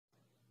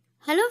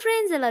Hello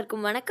friends,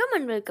 எல்லாருக்கும் வணக்கம்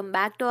and welcome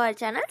back to our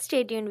channel. Stay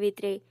tuned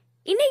with ரே.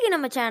 இன்றைக்கி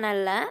நம்ம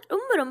சேனலில்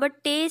ரொம்ப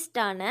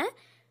டேஸ்டான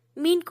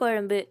மீன்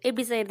குழம்பு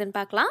எப்படி செய்கிறதுன்னு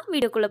பார்க்கலாம்.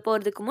 வீடியோக்குள்ளே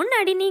போகிறதுக்கு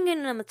முன்னாடி நீங்கள்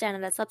இன்னும் நம்ம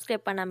சேனலை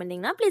சப்ஸ்கிரைப் பண்ணாமல்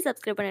இருந்தீங்கன்னா ப்ளீஸ்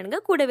சப்ஸ்கிரைப்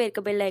பண்ணிடுங்க. கூடவே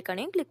இருக்க பெல்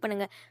ஐக்கானையும் கிளிக்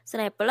பண்ணுங்கள். ஸோ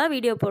நான் எப்போல்லாம்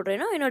வீடியோ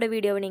போடுறேனோ என்னோடய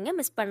வீடியோவை நீங்கள்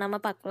மிஸ்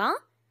பண்ணாமல் பார்க்கலாம்.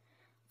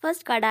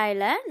 ஃபர்ஸ்ட்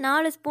கடாயில்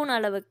 4 ஸ்பூன்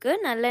அளவுக்கு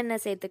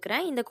நல்லெண்ணெய்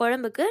சேர்த்துக்கிறேன். இந்த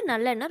குழம்புக்கு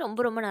நல்லெண்ணெய்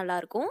ரொம்ப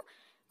நல்லாயிருக்கும்.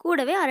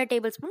 கூடவே 1/2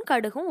 டேபிள் ஸ்பூன்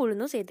கடுகும்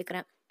உளுந்தும்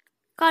சேர்த்துக்கிறேன்.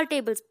 1/4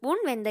 டேபிள்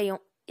ஸ்பூன்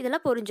வெந்தயம்.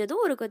 இதெல்லாம் பொரிஞ்சதும்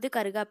ஒரு கொத்து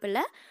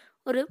கருவேப்பிலை,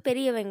 ஒரு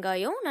பெரிய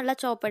வெங்காயம் நல்லா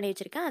சாப் பண்ணி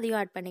வச்சுருக்கேன், அதையும்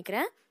ஆட்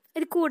பண்ணிக்கிறேன்.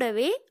 இது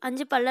கூடவே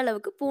 5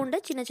 பல்லளவுக்கு பூண்டை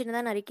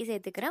சின்னதாக நறுக்கி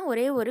சேர்த்துக்கிறேன்.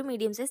 ஒரே ஒரு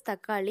மீடியம் சைஸ்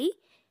தக்காளி,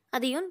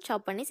 அதையும்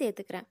சாப் பண்ணி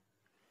சேர்த்துக்கிறேன்.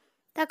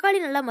 தக்காளி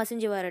நல்லா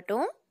மசிஞ்சு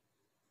வரட்டும்.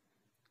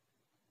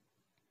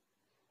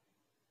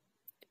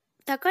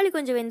 தக்காளி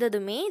கொஞ்சம்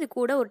வெந்ததுமே இது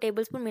கூட 1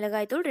 டேபிள் ஸ்பூன்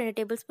மிளகாய்த்தூள், 2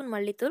 டேபிள் ஸ்பூன்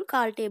மல்லித்தூள்,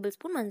 1/4 டேபிள்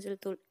ஸ்பூன் மஞ்சள்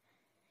தூள்,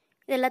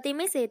 இது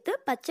எல்லாத்தையுமே சேர்த்து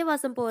பச்சை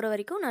வாசம் போகிற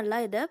வரைக்கும் நல்லா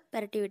இதை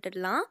பரட்டி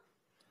விட்டுடலாம்.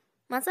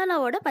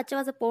 மசாலாவோட பச்சை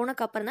வாசம்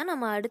போனக்கப்புறம் தான்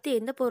நம்ம அடுத்து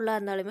எந்த பொருளாக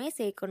இருந்தாலுமே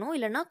சேர்க்கணும்,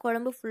 இல்லைனா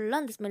குழம்பு ஃபுல்லாக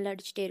அந்த ஸ்மெல்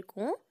அடிச்சுட்டே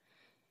இருக்கும்.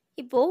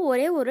 இப்போது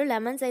ஒரே ஒரு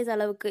லெமன் சைஸ்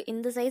அளவுக்கு,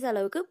 இந்த சைஸ்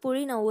அளவுக்கு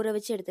புளி நான் ஊற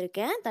வச்சு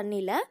எடுத்திருக்கேன்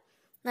தண்ணியில்.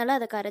 நல்லா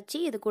அதை கரைச்சி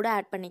இது கூட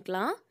ஆட்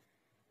பண்ணிக்கலாம்.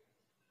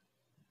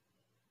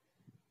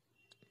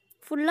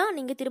 ஃபுல்லாக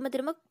நீங்கள்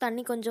திரும்ப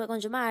தண்ணி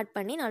கொஞ்சமாக ஆட்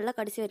பண்ணி நல்லா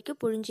கடைசி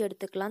வரைக்கும் புழிஞ்சு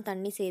எடுத்துக்கலாம்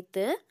தண்ணி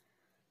சேர்த்து.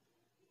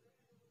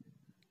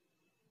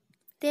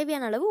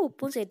 தேவையான அளவு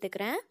உப்பும்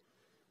சேர்த்துக்கிறேன்,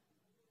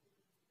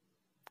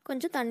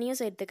 கொஞ்சம் தண்ணியும்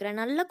சேர்த்துக்கிறேன்.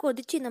 நல்லா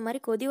கொதித்து இந்த மாதிரி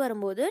கொதி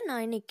வரும்போது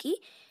நான் இன்றைக்கி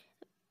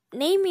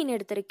நெய் மீன்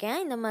எடுத்திருக்கேன்.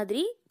 இந்த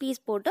மாதிரி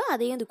பீஸ் போட்டு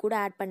அதையும் இது கூட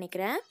ஆட்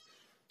பண்ணிக்கிறேன்.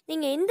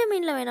 நீங்கள் எந்த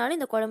மீனில் வேணாலும்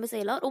இந்த குழம்பு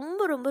செய்யலாம்,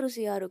 ரொம்ப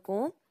ருசியாக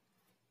இருக்கும்.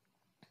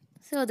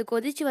 ஸோ அது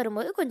கொதித்து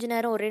வரும்போது கொஞ்சம்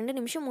நேரம் ஒரு 2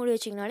 நிமிஷம் மூடி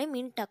வச்சிங்கனாலே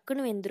மீன்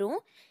டக்குன்னு வெந்துடும்.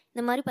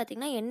 இந்த மாதிரி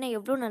பார்த்திங்கன்னா எண்ணெய்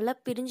எவ்வளோ நல்லா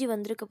பிரிஞ்சு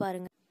வந்திருக்கு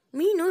பாருங்கள்.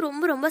 மீனும்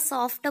ரொம்ப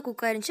சாஃப்டாக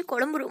குக் ஆயிருந்துச்சு.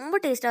 குழம்பு ரொம்ப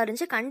டேஸ்ட்டாக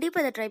இருந்துச்சு.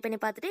 கண்டிப்பாக இதை ட்ரை பண்ணி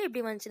பார்த்துட்டு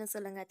எப்படி வந்துச்சுன்னு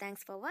சொல்லுங்கள்.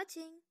 தேங்க்ஸ் ஃபார்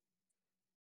வாட்சிங்.